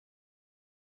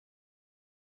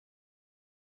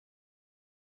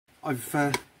I've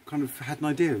kind of had an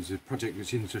idea. It's a project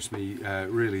which interests me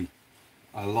really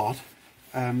a lot.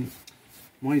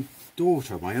 My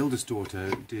daughter, my eldest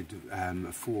daughter, did a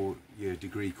 4-year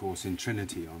degree course in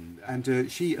Trinity,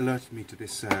 and she alerted me to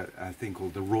this thing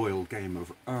called the Royal Game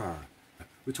of Ur.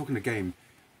 We're talking a game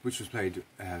which was played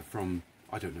from,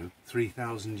 I don't know,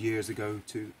 3,000 years ago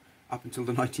to up until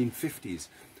the 1950s.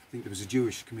 I think there was a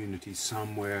Jewish community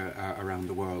somewhere around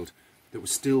the world that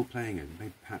was still playing it,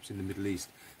 maybe perhaps in the Middle East,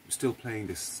 was still playing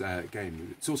this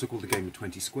game. It's also called the game of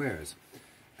 20 squares,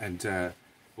 and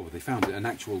or they found an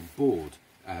actual board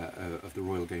of the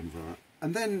Royal Game of Ur.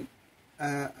 And then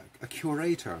a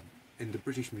curator in the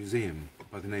British Museum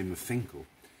by the name of Finkel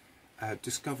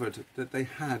discovered that they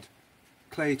had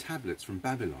clay tablets from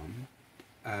Babylon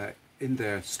in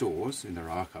their stores, in their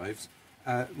archives,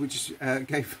 which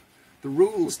gave the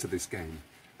rules to this game.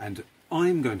 And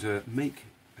I'm going to make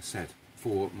a set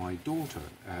for my daughter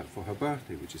for her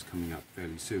birthday, which is coming up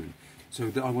fairly soon. So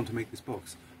that I want to make this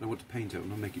box, and I want to paint it, and I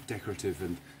want to make it decorative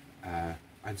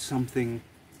and something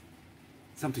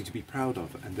to be proud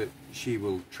of, and that she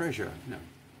will treasure, you know,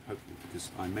 hopefully, because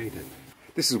I made it.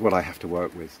 This is what I have to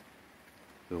work with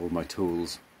all my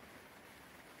tools,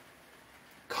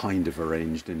 kind of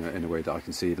arranged in a way that I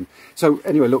can see them. So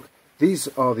anyway, look, these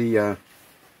are the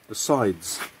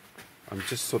sides. I'm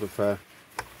just sort of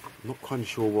not quite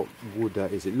sure what wood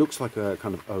that is. It looks like a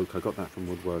kind of oak. I got that from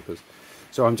woodworkers.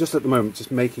 So I'm just at the moment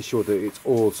just making sure that it's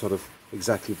all sort of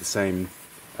exactly the same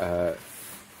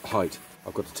height.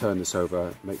 I've got to turn this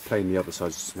over, plane the other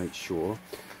side just to make sure.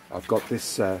 I've got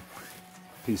this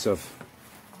piece of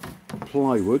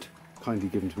plywood, kindly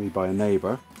given to me by a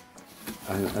neighbour,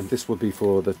 and this will be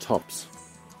for the tops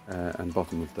and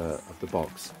bottom of the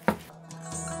box.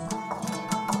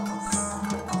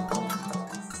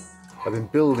 I've been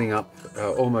building up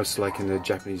almost like in a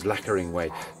Japanese lacquering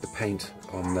way the paint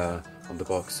on the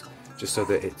box, just so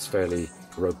that it's fairly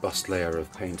robust layer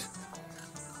of paint.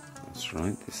 That's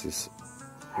right, this is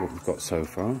what we've got so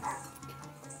far.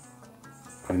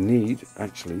 I need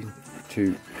actually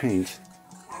to paint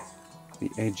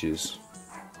the edges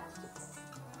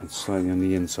and slightly on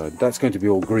the inside. That's going to be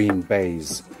all green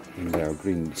baize in there,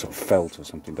 green sort of felt or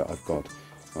something that I've got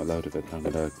a load of it. I'm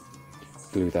going to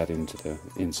glue that into the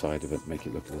inside of it, make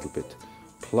it look a little bit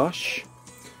plush.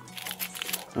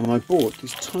 And I bought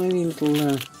these tiny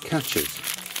little catches.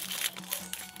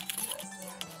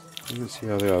 Let's see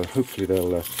how they are. Hopefully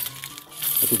they'll, I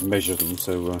did measure them,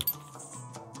 so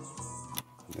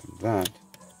that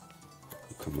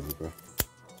will come over.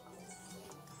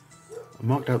 I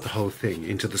marked out the whole thing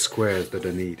into the squares that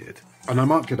are needed. And I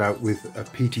marked it out with a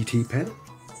PTT pen.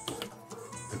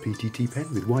 A PTT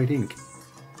pen with white ink.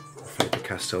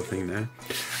 Pastel thing there,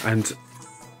 and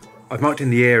I've marked in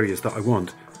the areas that I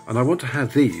want, and I want to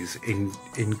have these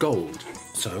in gold.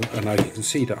 So, and now you can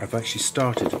see that I've actually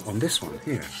started on this one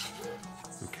here.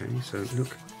 Okay, so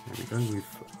look, there we go.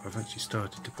 I've actually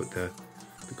started to put the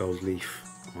gold leaf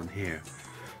on here.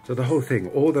 So the whole thing,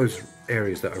 all those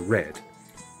areas that are red,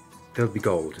 they'll be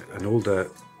gold, and all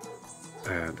the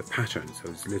patterns,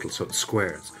 those little sort of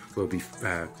squares, will be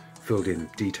filled in,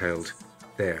 detailed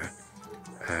there.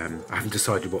 I haven't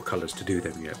decided what colours to do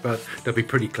them yet, but they'll be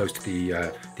pretty close to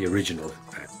the original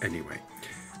anyway.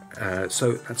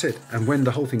 So that's it. And when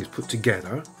the whole thing is put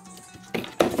together,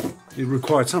 it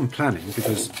required some planning,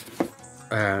 because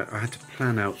I had to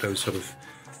plan out those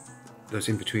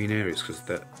in-between areas, because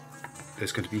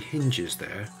there's going to be hinges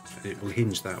there, and it will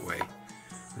hinge that way.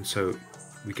 And so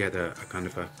we get a kind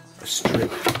of a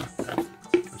strip,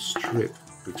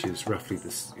 which is roughly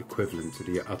the equivalent to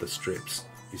the other strips.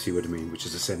 You see what I mean? Which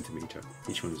is a centimetre.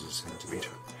 Each one is a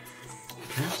centimetre.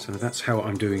 Okay, so that's how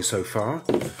I'm doing so far.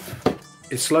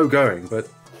 It's slow going, but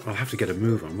I'll have to get a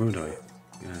move on, won't I?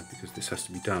 Yeah, because this has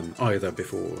to be done either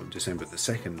before December the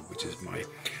 2nd, which is my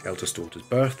eldest daughter's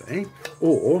birthday,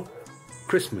 or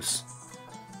Christmas.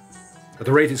 At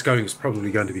the rate it's going, it's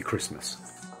probably going to be Christmas.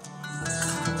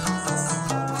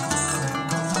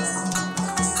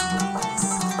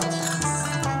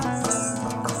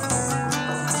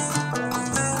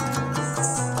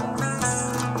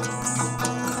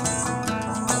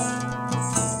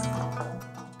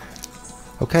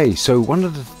 Okay, so one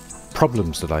of the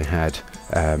problems that I had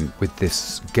with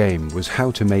this game was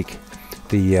how to make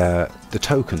the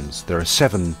tokens. There are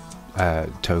 7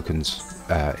 tokens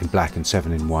in black and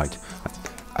 7 in white,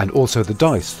 and also the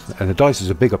dice. And the dice is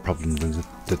a bigger problem than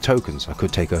the tokens. I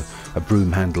could take a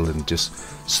broom handle and just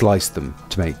slice them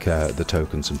to make the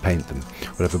tokens and paint them,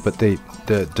 whatever. But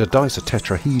the dice are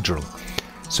tetrahedral.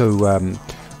 So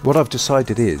what I've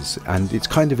decided is, and it's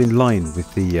kind of in line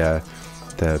with the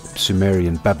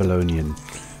Sumerian, Babylonian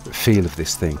feel of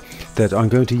this thing, that I'm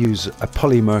going to use a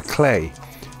polymer clay,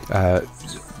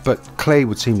 but clay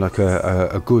would seem like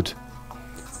a good,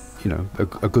 you know,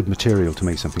 a good material to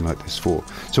make something like this for.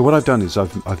 So what I've done is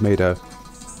I've made an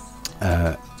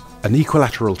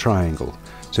equilateral triangle.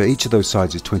 So each of those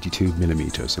sides is 22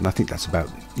 millimeters, and I think that's about,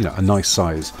 you know, a nice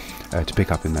size to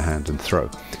pick up in the hand and throw.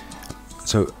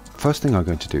 So first thing I'm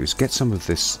going to do is get some of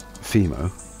this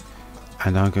Fimo,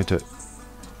 and I'm going to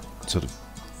sort of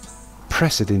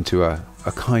press it into a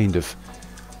kind of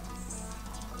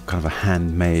a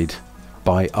handmade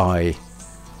by eye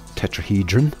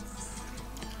tetrahedron.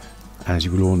 As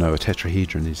you will all know, a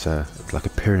tetrahedron is like a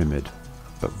pyramid,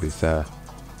 but with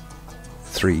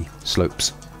 3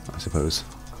 slopes, I suppose.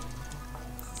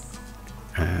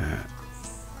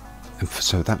 And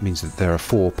so that means that there are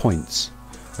 4 points,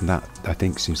 and that, I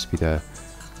think, seems to be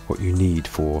what you need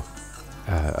for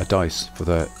a dice for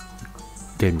the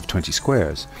game of 20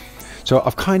 squares. So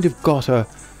I've kind of got a,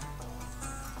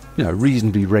 you know,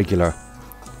 reasonably regular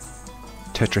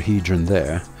tetrahedron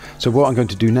there. So what I'm going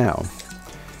to do now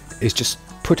is just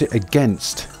put it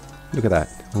against, look at that,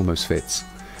 almost fits.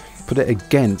 Put it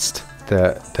against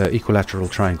the equilateral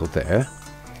triangle there,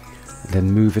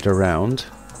 then move it around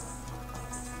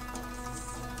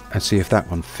and see if that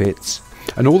one fits.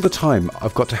 And all the time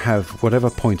I've got to have whatever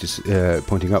point is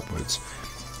pointing upwards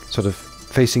sort of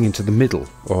facing into the middle,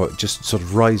 or just sort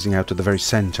of rising out to the very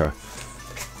center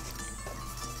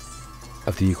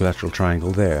of the equilateral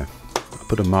triangle there. I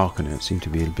put a mark on it, it seemed to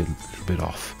be a little bit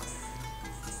off.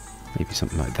 Maybe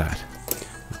something like that.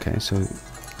 Okay, so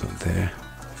got there,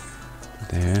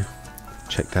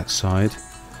 check that side.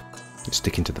 It's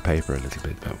sticking to the paper a little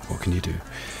bit, but what can you do?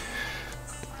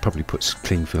 Probably put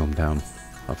cling film down.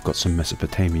 I've got some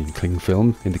Mesopotamian cling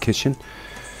film in the kitchen.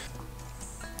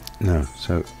 No,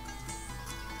 so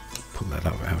pull that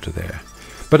out of there.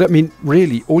 But I mean,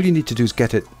 really, all you need to do is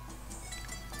get it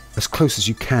as close as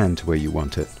you can to where you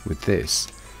want it with this,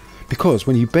 because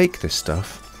when you bake this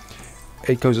stuff,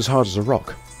 it goes as hard as a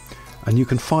rock, and you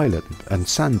can file it and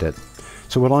sand it.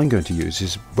 So what I'm going to use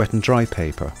is wet and dry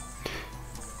paper,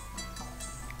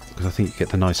 because I think you get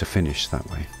the nicer finish that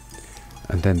way,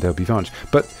 and then they'll be varnished.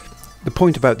 But the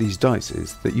point about these dice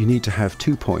is that you need to have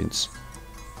 2 points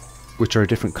which are a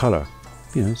different colour,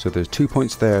 you know. So there's 2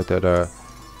 points there that are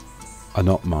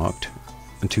not marked,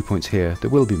 and 2 points here that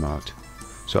will be marked.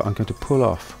 So I'm going to pull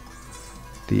off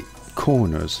the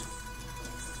corners,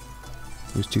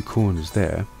 those 2 corners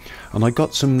there, and I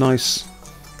got some nice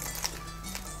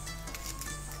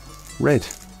red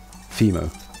Fimo.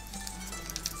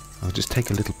 I'll just take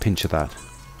a little pinch of that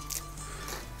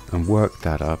and work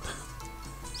that up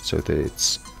so that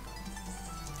it's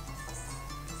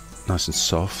nice and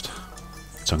soft.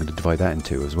 So I'm going to divide that in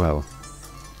 2 as well.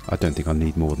 I don't think I'll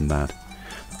need more than that.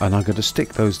 And I'm going to stick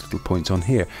those little points on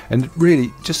here, and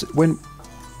really just when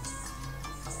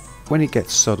it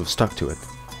gets sort of stuck to it,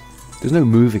 there's no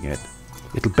moving it.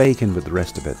 It'll bake in with the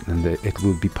rest of it, and it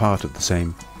will be part of the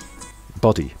same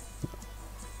body,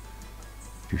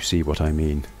 if you see what I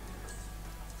mean.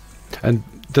 And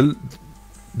the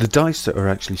dice that are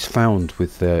actually found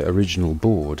with the original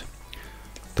board,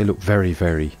 they look very,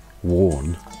 very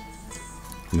worn.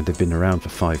 I mean, they've been around for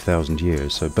 5,000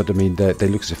 years, so, but I mean, they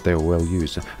look as if they were well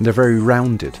used, and they're very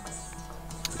rounded.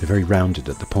 They're very rounded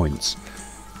at the points.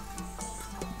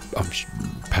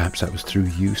 Perhaps that was through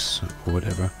use or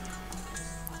whatever.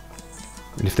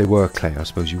 And if they were clay, I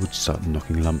suppose you would start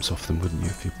knocking lumps off them, wouldn't you,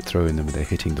 if you throw in them and they're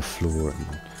hitting the floor.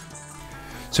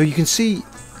 So you can see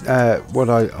what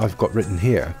I've got written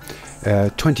here,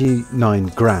 29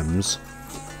 grams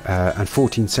and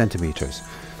 14 centimeters.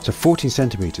 So 14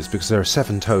 centimeters because there are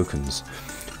 7 tokens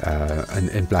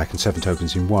in black and 7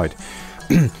 tokens in white.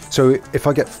 So if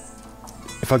I get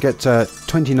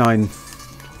 29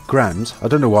 grams, I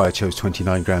don't know why I chose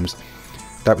 29 grams.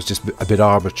 That was just a bit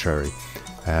arbitrary.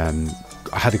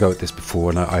 I had to go at this before,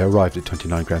 and I arrived at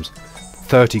 29 grams.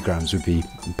 30 grams would be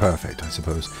perfect, I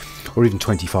suppose, or even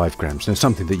 25 grams. So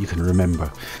something that you can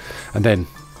remember. And then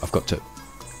I've got to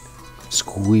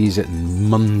squeeze it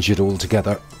and munge it all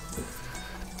together.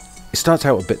 It starts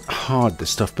out a bit hard, this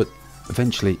stuff, but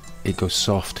eventually it goes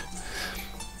soft.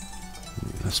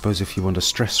 I suppose if you want a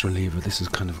stress reliever, this is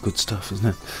kind of good stuff, isn't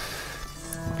it?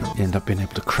 You end up being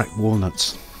able to crack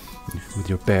walnuts with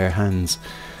your bare hands.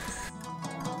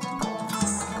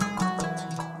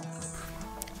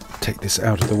 Take this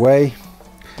out of the way,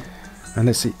 and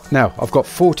let's see. Now I've got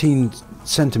 14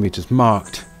 centimeters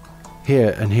marked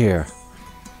here and here.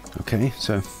 Okay,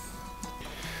 so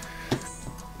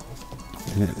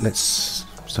let's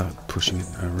start pushing it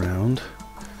around.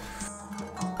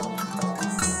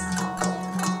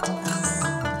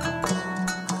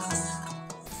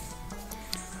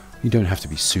 You don't have to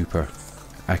be super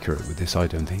accurate with this, I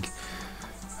don't think.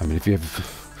 I mean, if you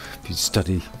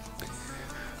study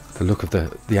the look of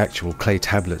the actual clay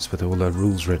tablets with all the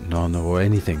rules written on, or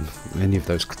anything, any of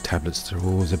those tablets, they're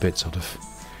always a bit sort of,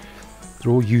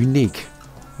 they're all unique.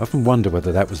 I often wonder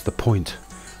whether that was the point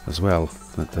as well,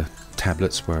 that the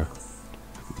tablets were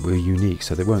unique,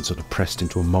 so they weren't sort of pressed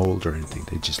into a mould or anything.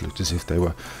 They just looked as if they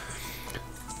were,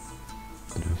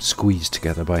 you know, squeezed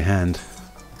together by hand.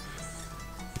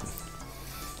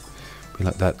 Be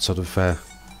like that sort of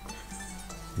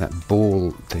that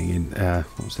ball thing in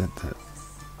what was that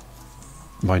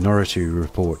Minority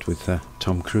Report with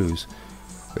Tom Cruise,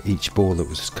 where each ball that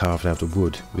was carved out of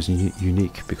wood was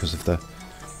unique because of the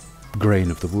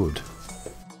grain of the wood,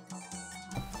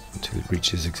 until it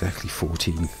reaches exactly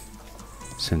 14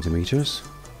 centimeters,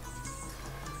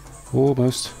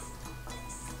 almost.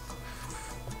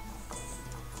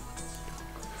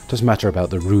 Doesn't matter about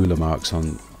the ruler marks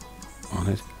on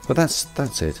it, but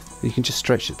that's it. You can just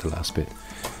stretch it the last bit.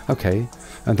 Okay,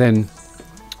 and then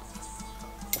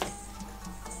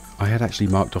I had actually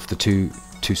marked off the 2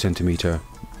 centimeter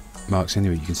marks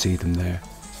anyway. You can see them there,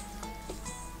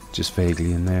 just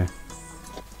vaguely in there.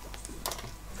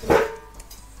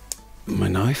 My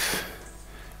knife,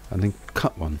 and then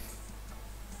cut one.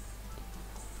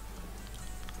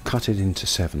 Cut it into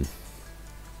 7.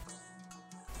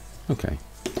 Okay,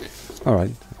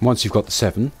 alright, once you've got the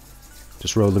 7,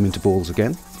 just roll them into balls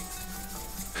again.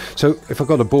 So if I've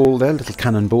got a ball there, a little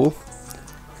cannon ball,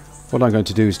 what I'm going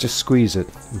to do is just squeeze it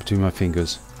between my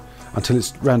fingers until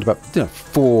it's round about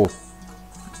 4,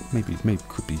 maybe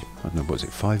could be, I don't know, what is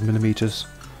it, 5 millimeters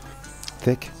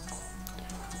thick.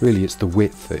 Really, it's the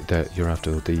width that you're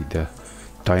after, the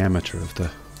diameter of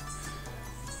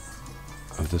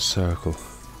the circle.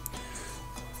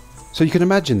 So you can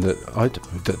imagine that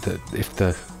if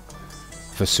the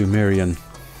Sumerian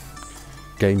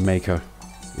game maker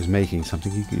was making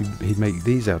something, he'd make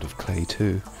these out of clay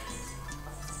too.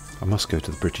 I must go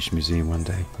to the British Museum one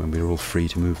day when we're all free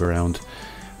to move around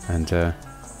and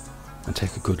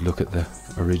take a good look at the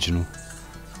original.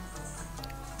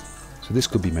 So this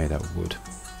could be made out of wood,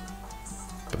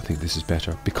 but I think this is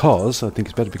better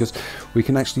because we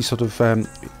can actually sort of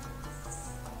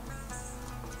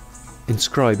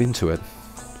inscribe into it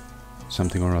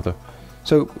something or other.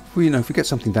 So if we get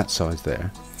something that size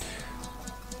there.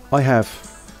 I have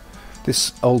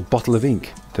this old bottle of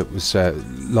ink that was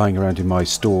lying around in my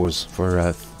stores for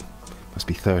must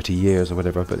be 30 years or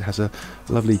whatever, but it has a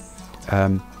lovely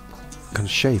kind of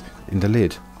shape in the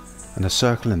lid and a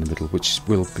circle in the middle, which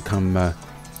will become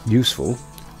useful.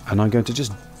 And I'm going to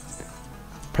just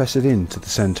press it into the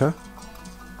centre.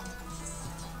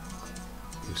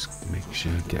 Just make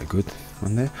sure I get a good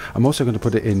one there. I'm also going to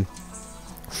put it in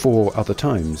 4 other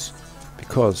times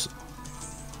because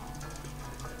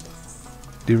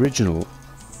the original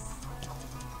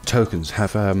tokens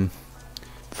have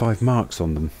 5 marks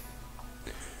on them.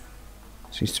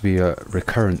 Seems to be a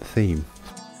recurrent theme.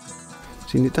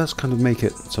 See, and it does kind of make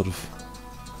it sort of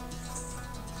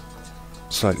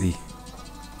slightly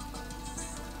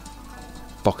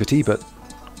pockety, but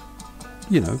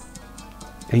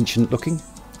ancient looking.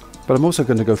 But I'm also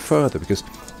going to go further because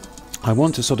I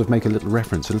want to sort of make a little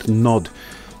reference, a little nod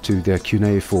to their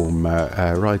cuneiform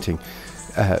writing.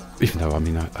 Even though,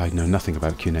 I know nothing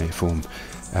about cuneiform.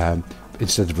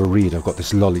 Instead of a reed, I've got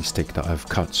this lolly stick that I've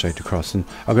cut straight across, and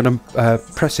I'm going to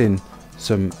press in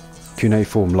some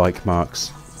cuneiform-like marks.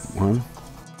 One.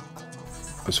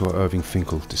 That's what Irving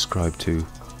Finkel described to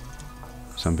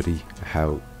somebody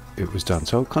how it was done.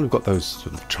 So I've kind of got those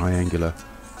sort of triangular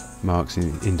marks,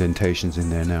 indentations in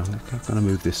there now. I'm going to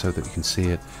move this so that you can see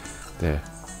it. There.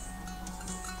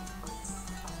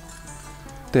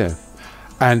 There.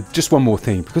 And just one more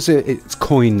thing, because it's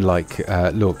coin-like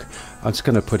look, I'm just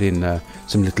going to put in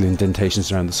some little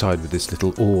indentations around the side with this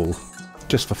little awl,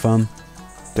 just for fun,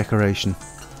 decoration.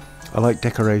 I like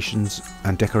decorations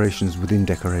and decorations within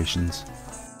decorations.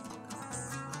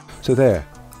 So there,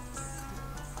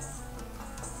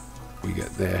 we get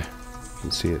there, you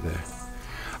can see it there.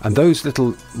 And those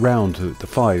little round, the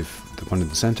 5, the one in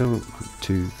the centre, 1,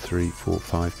 2, 3, 4,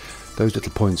 5, those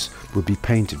little points will be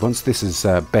painted. Once this is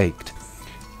baked,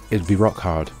 it'll be rock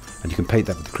hard, and you can paint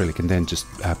that with acrylic and then just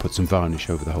put some varnish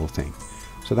over the whole thing.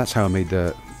 So that's how I made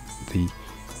the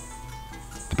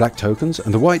black tokens,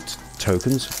 and the white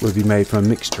tokens will be made from a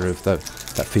mixture of that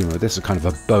femur. This is kind of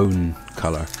a bone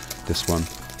colour, this one,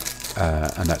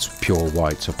 and that's pure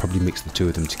white, so I'll probably mix the 2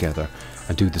 of them together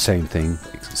and do the same thing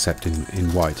except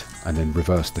in white, and then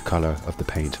reverse the colour of the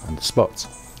paint on the spots.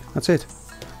 That's it.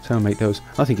 So I'll make those.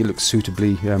 I think it looks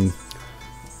suitably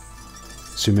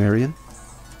Sumerian.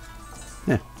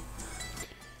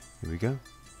 Here we go.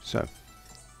 So,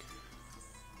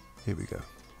 here we go.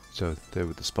 So there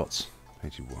were the spots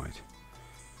painted white,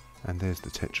 and there's the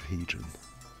tetrahedron.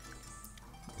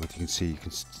 What you can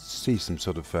see some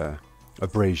sort of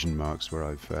abrasion marks where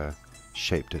I've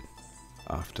shaped it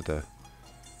after the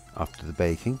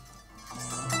baking.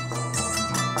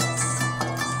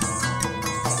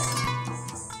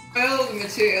 Oil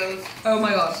materials. Oh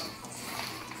my god.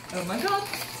 Oh my god.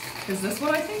 Is this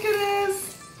what I think it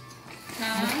is?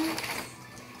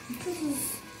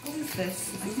 What is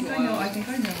this? I think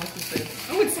I know what this is.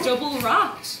 Oh, it's double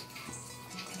wrapped.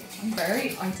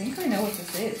 I think I know what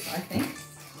this is. I think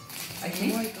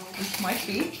Oh my god. this might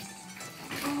be.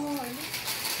 Oh,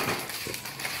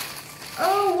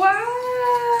 Oh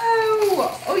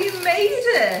wow! Oh, you made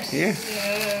it! Yeah.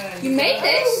 yeah. You made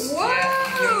this?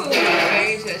 Wow! Yeah,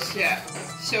 you made it, yeah.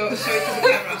 Show it to the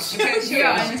camera.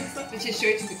 Okay, show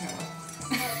it to the camera.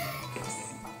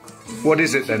 What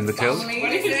is it then, Mathilde?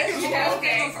 What is it? Royal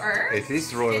Game of Earth. It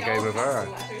is the Royal Game of Earth.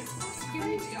 Letters.